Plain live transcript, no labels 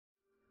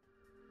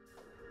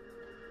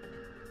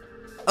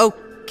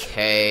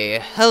Okay,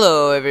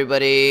 hello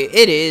everybody,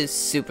 it is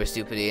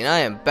Superstupidy, and I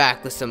am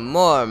back with some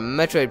more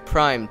Metroid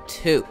Prime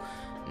 2.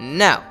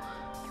 Now,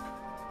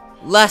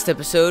 last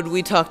episode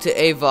we talked to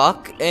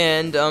Avok,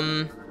 and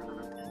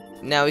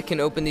now we can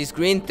open these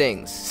green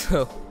things.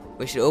 So,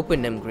 we should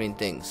open them green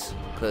things,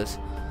 because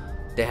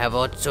they have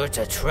all sorts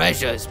of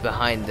treasures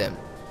behind them.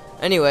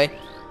 Anyway,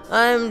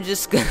 I'm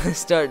just gonna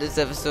start this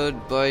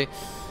episode by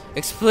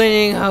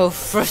explaining how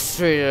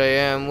frustrated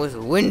I am with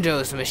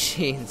Windows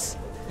machines.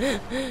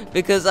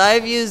 Because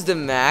I've used a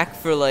Mac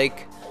for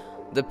like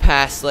the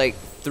past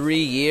 3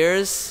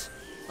 years,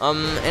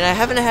 and I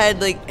haven't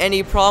had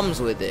any problems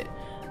with it.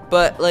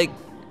 But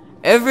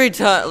every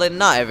time,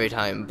 not every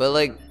time,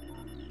 but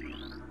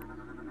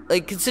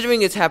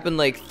considering it's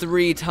happened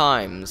 3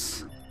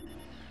 times,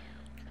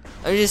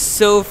 I'm just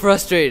so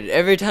frustrated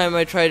every time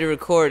I try to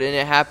record and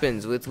it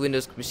happens with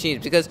Windows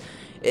machines. Because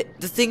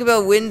the thing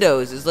about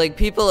Windows is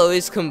people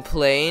always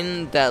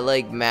complain that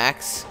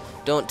Macs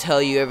don't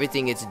tell you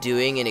everything it's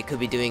doing, and it could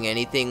be doing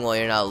anything while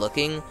you're not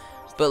looking.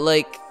 But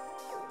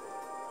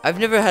I've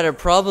never had a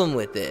problem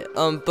with it.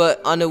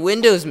 But on the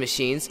Windows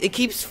machines, it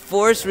keeps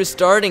force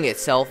restarting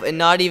itself and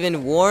not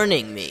even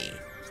warning me.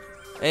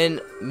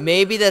 And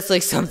maybe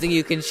that's something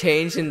you can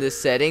change in the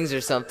settings or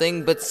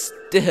something, but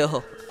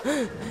still,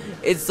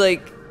 it's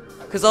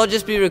cause I'll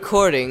just be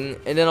recording,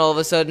 and then all of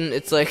a sudden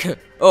it's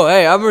oh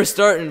hey, I'm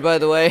restarting by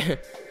the way.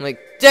 I'm like,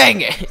 dang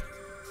it!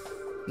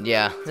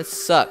 Yeah, that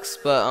sucks,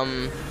 but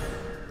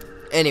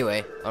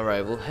anyway,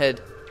 alright, we'll head.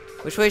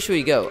 Which way should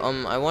we go?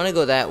 I want to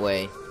go that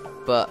way,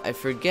 but I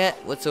forget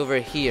what's over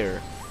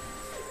here.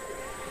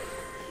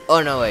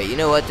 Oh no, wait, you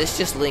know what? This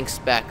just links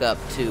back up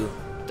to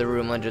the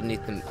room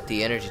underneath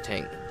the energy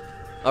tank.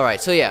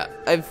 Alright, so yeah,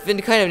 I've been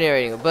kind of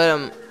narrating it,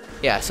 but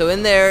yeah, so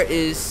in there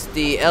is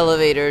the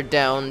elevator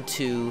down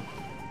to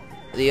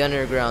the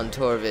underground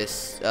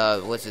Torvis,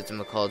 what's it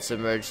called?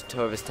 Submerged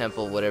Torvis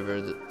Temple, whatever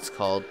it's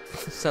called.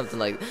 something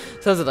like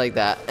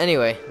that.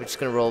 Anyway, we're just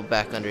gonna roll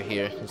back under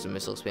here. There's a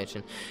missile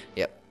expansion.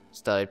 Yep.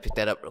 Just thought I'd pick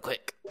that up real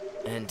quick.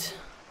 And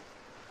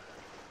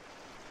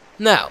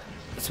now,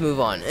 let's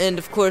move on. And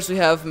of course we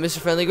have Mr.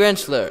 Friendly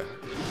Grenchler.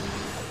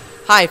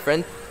 Hi,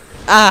 friend.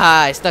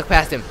 Ah, I stuck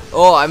past him.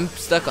 Oh, I'm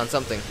stuck on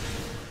something.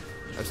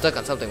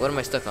 What am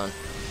I stuck on?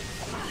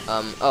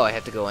 Oh, I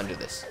have to go under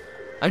this.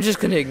 I'm just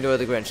gonna ignore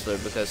the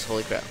Grenchler because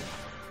holy crap.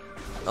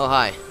 Oh,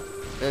 hi.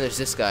 Then there's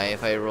this guy.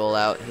 If I roll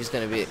out, he's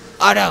gonna be.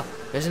 Oh no!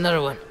 There's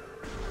another one.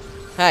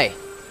 Hi,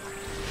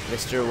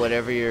 Mr.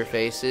 Whatever your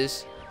face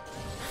is.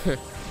 I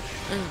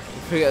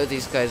forget what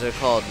these guys are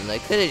called, and I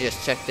could have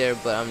just checked there,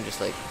 but I'm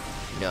just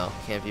no,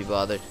 can't be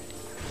bothered.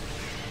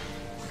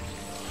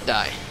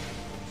 Die.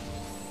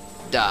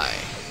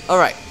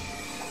 Alright.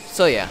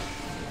 So yeah.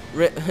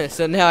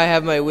 So now I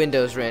have my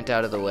Windows rant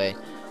out of the way.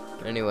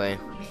 Anyway.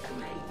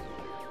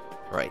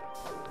 Right.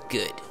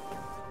 Good.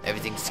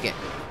 Everything's scanned.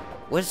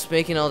 What's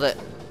making all that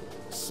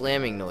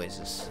slamming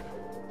noises?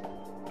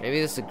 Maybe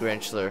this is a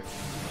Grenchler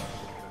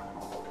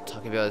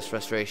talking about his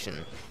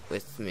frustration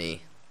with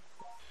me.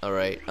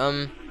 Alright,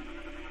 oh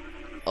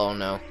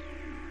no.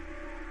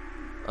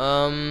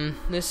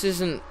 This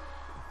isn't...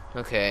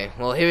 Okay,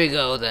 well here we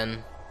go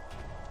then.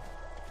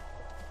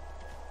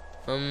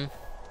 Are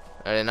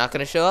they not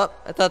gonna show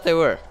up? I thought they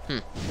were.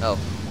 Oh.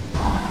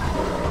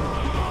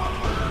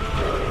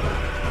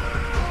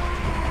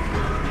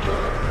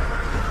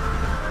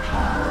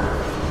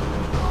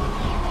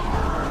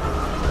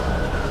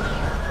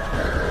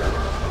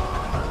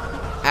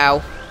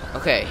 Ow.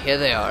 Okay, here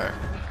they are.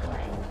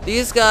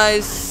 These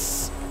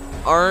guys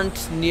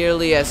aren't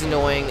nearly as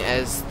annoying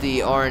as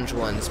the orange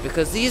ones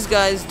because these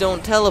guys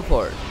don't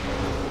teleport.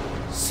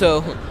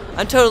 So,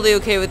 I'm totally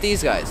okay with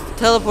these guys. The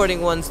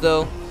teleporting ones,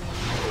 though,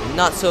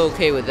 not so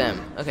okay with them.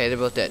 Okay, they're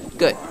both dead.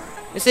 Good.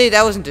 You see,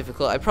 that wasn't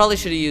difficult. I probably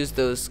should have used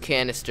those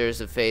canisters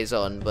of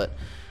Phazon, but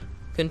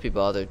couldn't be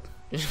bothered.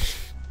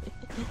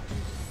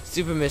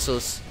 Super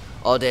missiles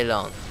all day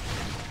long.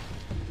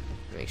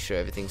 Make sure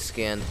everything's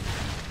scanned.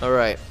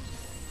 Alright.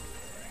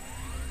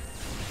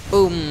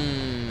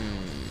 Boom.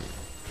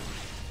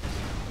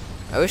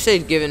 I wish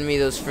they'd given me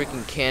those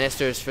freaking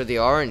canisters for the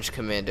orange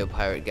commando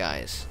pirate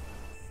guys.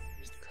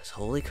 Because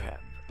holy crap.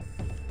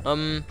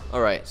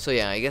 Alright, so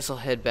yeah, I guess I'll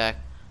head back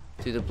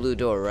to the blue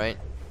door, right?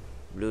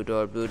 Blue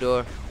door, blue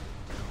door.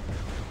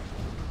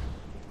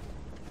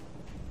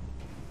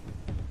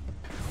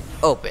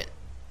 Open.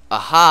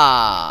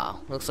 Aha!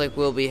 Looks like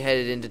we'll be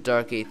headed into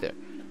Dark Aether.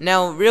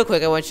 Now, real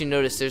quick, I want you to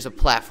notice there's a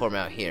platform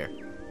out here.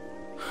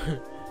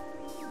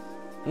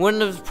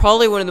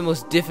 Probably one of the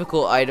most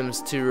difficult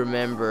items to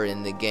remember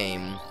in the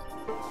game.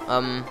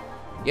 You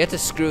have to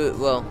screw it.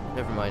 Well,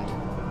 never mind.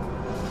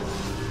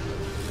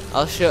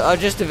 I'll just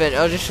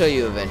show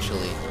you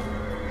eventually.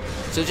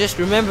 So just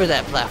remember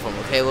that platform,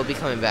 okay? We'll be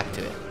coming back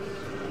to it.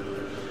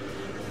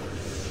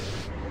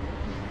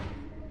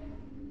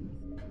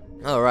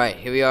 All right,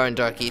 here we are in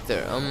Dark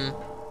Aether.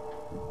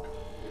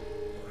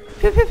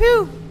 Pew pew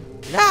pew.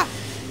 Ah.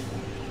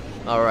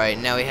 All right,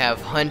 now we have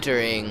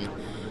huntering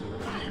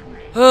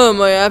Oh,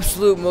 my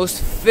absolute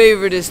most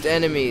favoritist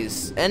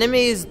enemies.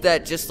 Enemies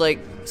that just like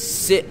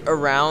sit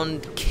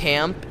around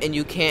camp and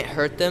you can't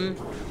hurt them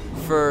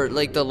for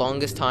like the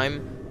longest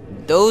time.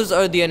 Those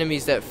are the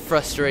enemies that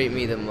frustrate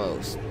me the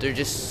most. They're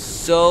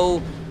just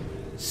so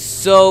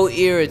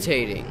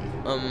irritating.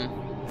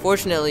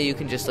 Fortunately you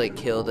can just like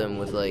kill them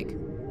with like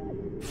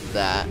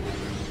that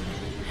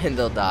and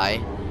they'll die,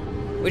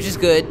 which is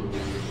good.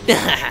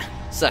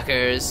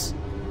 Suckers.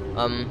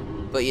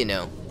 But you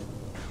know,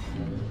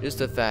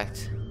 just a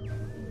fact.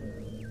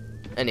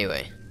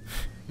 Anyway,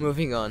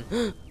 moving on.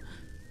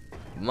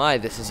 My,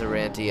 this is a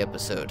ranty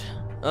episode.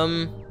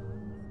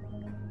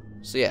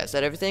 So yeah, is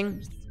that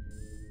everything?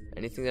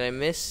 Anything that I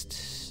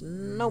missed?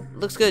 Nope,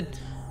 looks good.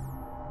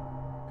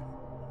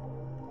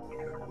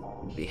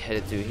 Be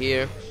headed through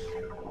here.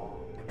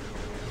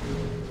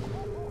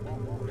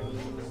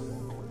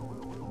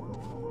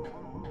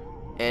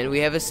 And we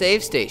have a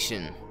save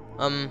station.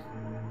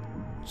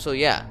 So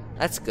yeah,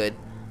 that's good.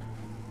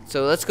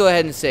 So let's go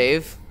ahead and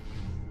save.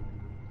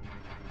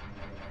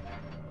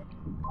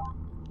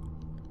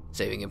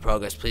 Saving in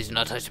progress. Please do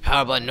not touch the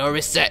power button nor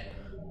reset.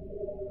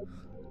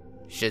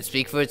 Should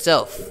speak for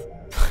itself.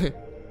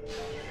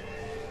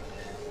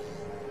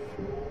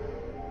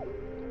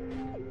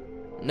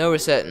 No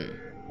resetting.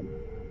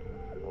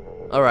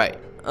 Alright.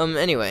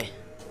 Anyway.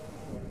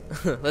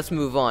 Let's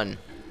move on.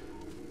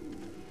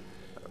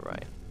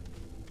 Alright.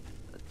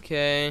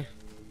 Okay.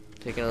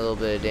 Taking a little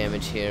bit of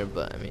damage here,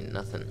 but I mean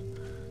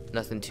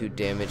nothing too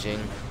damaging.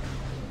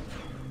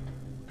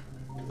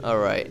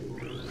 Alright.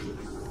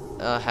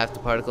 Half the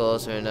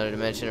particles are in another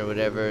dimension or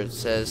whatever it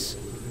says.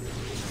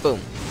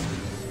 Boom.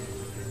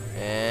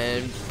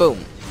 And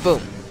boom.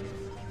 Boom.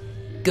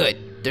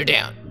 Good. They're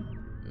down.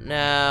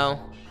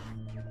 Now,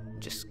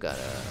 just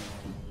gotta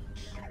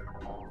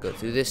go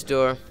through this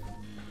door.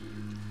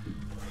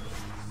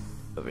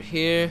 Over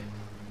here.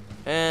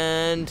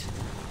 And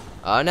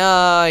oh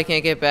no, I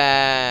can't get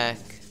back.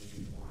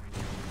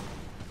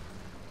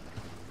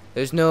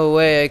 There's no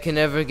way I can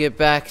ever get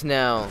back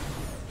now.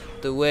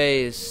 The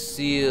way is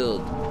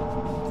sealed.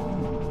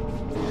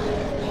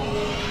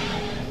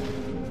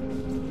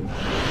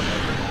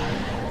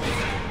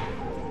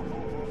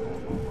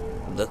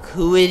 Look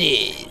who it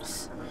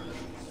is.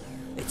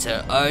 It's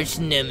our arch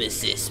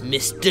nemesis,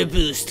 Mr.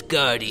 Boost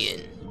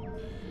Guardian.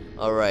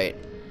 Alright.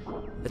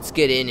 Let's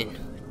get in and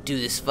do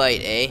this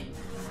fight, eh?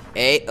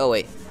 Eh? Oh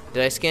wait.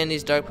 Did I scan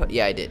these dark parts?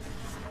 Yeah, I did.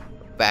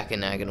 Back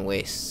in Agon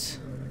Wastes.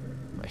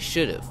 I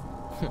should have.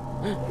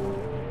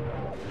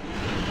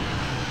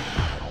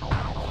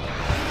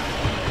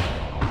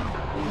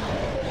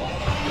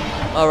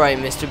 Alright,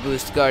 Mr.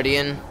 Boost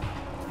Guardian.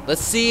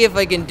 Let's see if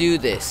I can do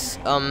this.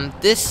 I'm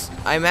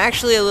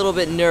actually a little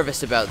bit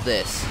nervous about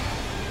this.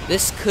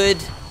 This could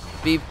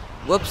be,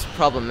 whoops,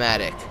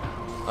 problematic.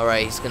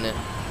 Alright, he's gonna...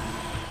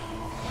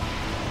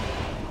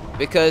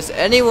 Because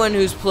anyone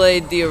who's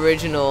played the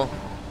original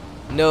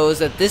knows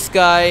that this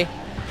guy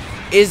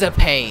is a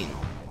pain.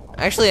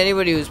 Actually,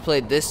 anybody who's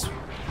played this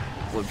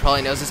would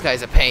probably knows this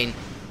guy's a pain.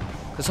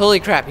 Because holy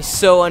crap, he's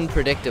so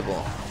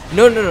unpredictable.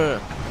 No, no, no,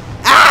 no.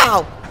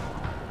 Ow!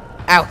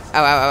 Ow, ow,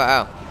 ow,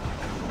 ow, ow.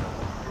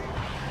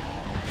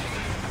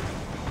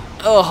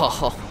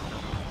 Oh.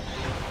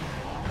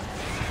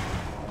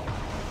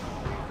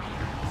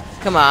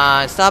 Come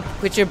on, stop,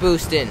 quit your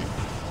boosting.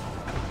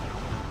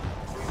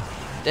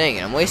 Dang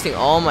it, I'm wasting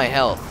all my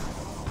health.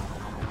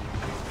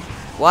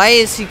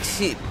 Why does he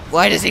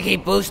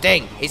keep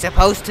boosting? He's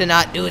supposed to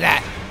not do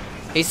that.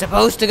 He's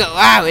supposed to go,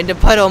 ow, into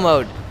puddle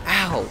mode.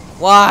 Ow,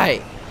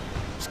 why?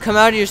 Just come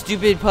out of your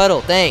stupid puddle,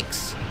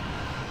 thanks.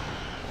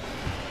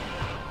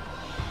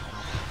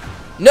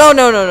 No,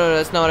 no, no, no,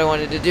 that's not what I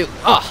wanted to do.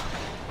 Oh.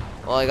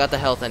 Well, I got the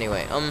health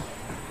anyway.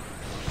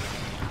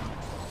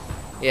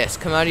 Yes,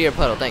 come out of your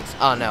puddle, thanks.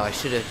 Oh no, I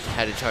should have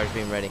had a charge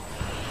beam ready.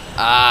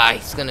 Ah,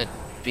 he's gonna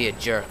be a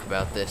jerk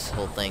about this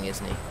whole thing,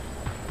 isn't he?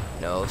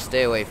 No,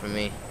 stay away from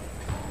me.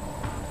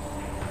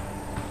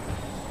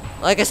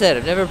 Like I said,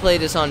 I've never played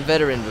this on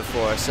veteran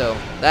before, so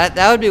that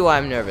would be why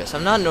I'm nervous.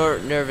 I'm not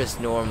nervous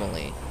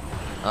normally.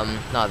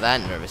 Not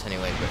that nervous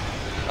anyway,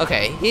 but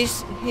okay,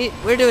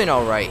 we're doing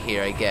all right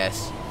here, I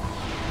guess.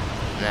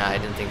 Nah, I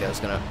didn't think that was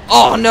gonna...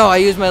 Oh no, I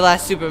used my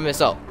last super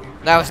missile.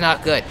 That was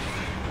not good.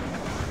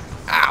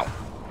 Ow.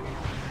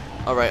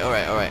 Alright,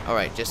 alright, alright,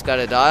 alright. Just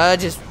gotta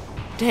dodge. Just...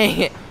 Dang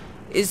it.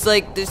 It's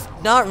like, there's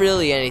not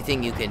really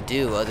anything you can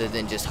do other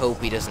than just hope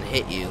he doesn't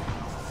hit you.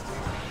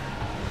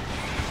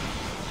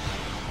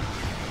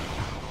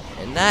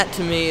 And that,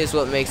 to me, is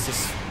what makes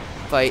this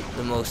fight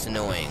the most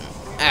annoying.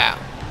 Ow.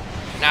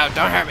 No,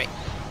 don't hurt me.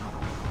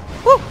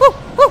 Woo, woo,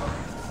 woo.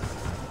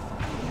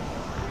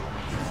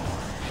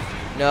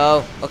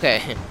 No.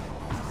 Okay.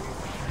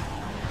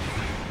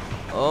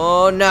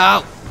 Oh,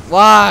 no.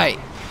 Why?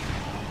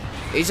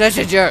 He's such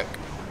a jerk.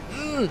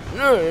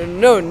 No,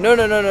 no, no, no,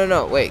 no, no,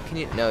 no. Wait, can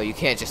you? No, you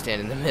can't just stand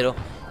in the middle.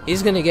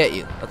 He's gonna get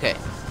you. Okay.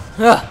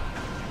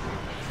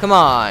 Come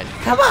on.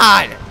 Come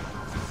on.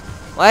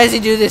 Why does he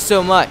do this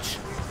so much?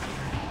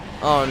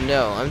 Oh,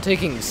 no. I'm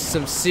taking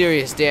some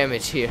serious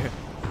damage here.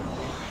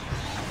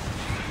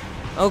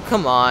 Oh,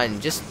 come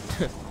on. Just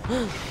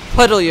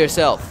puddle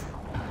yourself.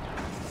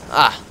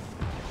 Ah.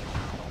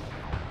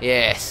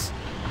 Yes.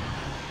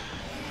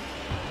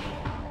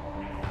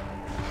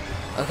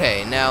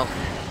 Okay, now.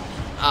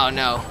 Oh,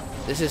 no.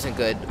 This isn't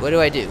good. What do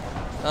I do?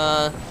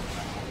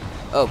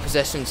 Oh,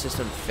 possession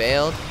system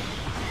failed.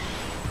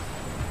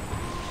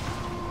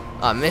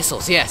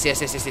 Missiles. Yes.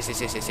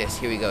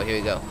 Here we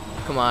go.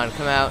 Come on,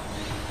 come out.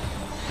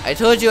 I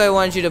told you I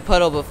wanted you to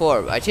puddle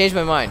before. I changed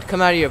my mind.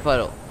 Come out of your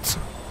puddle.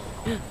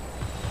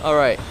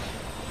 Alright.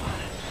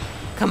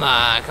 Come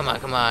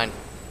on.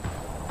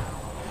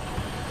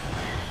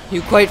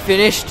 You quite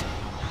finished?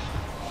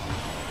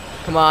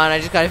 Come on, I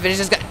just gotta finish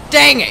this guy.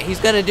 Dang it! He's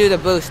gonna do the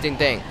boosting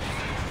thing.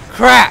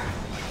 Crap!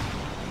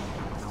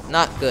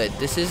 Not good.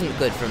 This isn't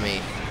good for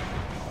me.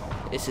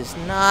 This is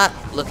not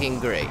looking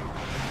great.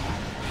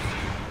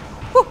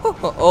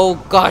 Oh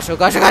gosh.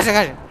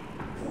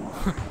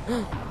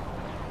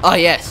 Oh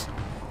yes.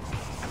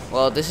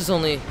 Well, this is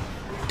only...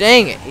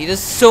 Dang it, he does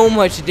so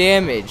much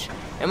damage.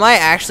 Am I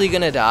actually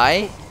gonna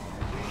die?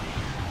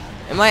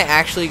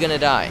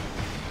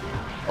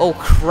 Oh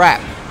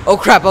crap. Oh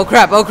crap.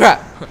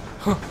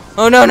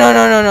 Oh no. No.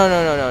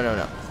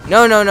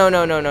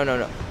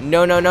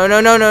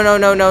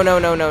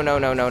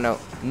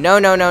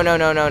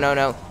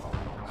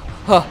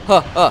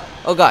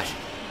 Oh gosh.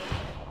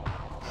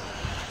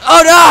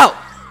 Oh no!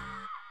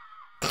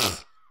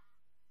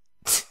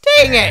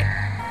 Dang it!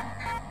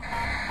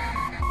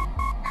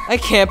 I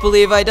can't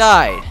believe I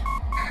died.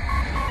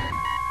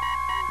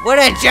 What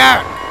a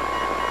jerk!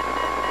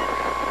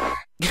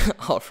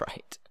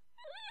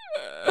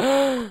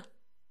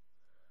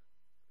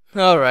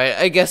 Alright,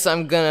 I guess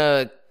I'm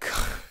gonna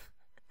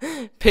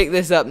pick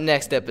this up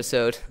next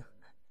episode.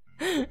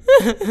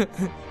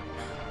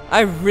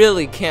 I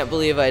really can't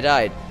believe I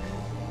died.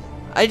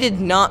 I did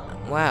not.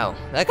 Wow,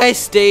 that guy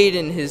stayed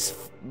in his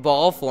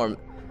ball form.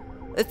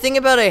 The thing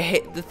that I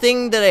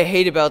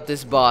hate about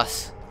this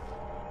boss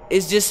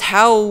is just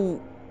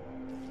how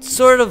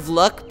sort of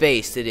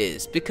luck-based it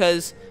is,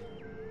 because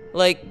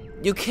like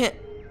you can't,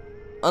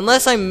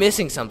 unless I'm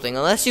missing something,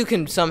 unless you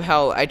can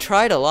somehow, I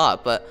tried a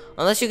lot, but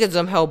unless you can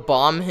somehow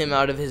bomb him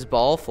out of his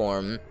ball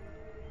form,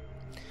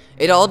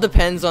 it all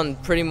depends on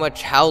pretty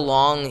much how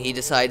long he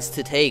decides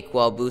to take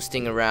while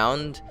boosting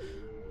around,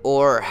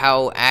 or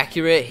how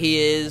accurate he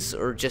is,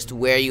 or just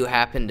where you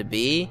happen to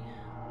be,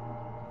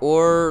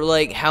 or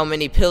like how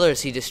many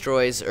pillars he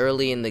destroys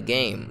early in the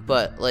game.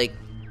 But like,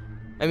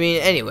 I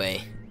mean,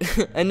 anyway,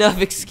 enough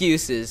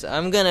excuses.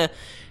 I'm gonna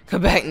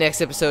come back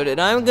next episode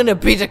and I'm gonna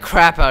beat the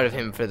crap out of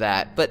him for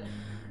that. But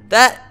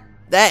that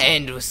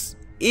end was,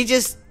 he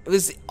just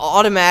was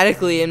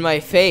automatically in my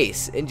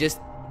face and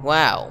just,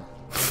 wow.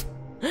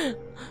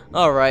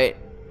 Alright,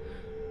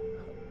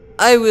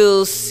 I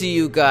will see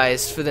you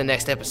guys for the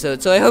next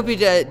episode. So I hope you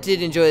did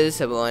enjoy this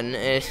one,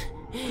 and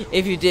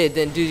if you did,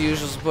 then do the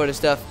usual supportive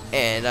stuff,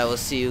 and I will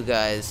see you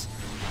guys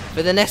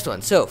for the next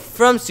one. So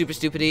from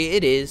Superstupidy,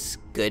 it is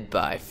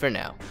goodbye for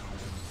now.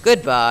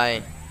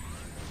 Goodbye.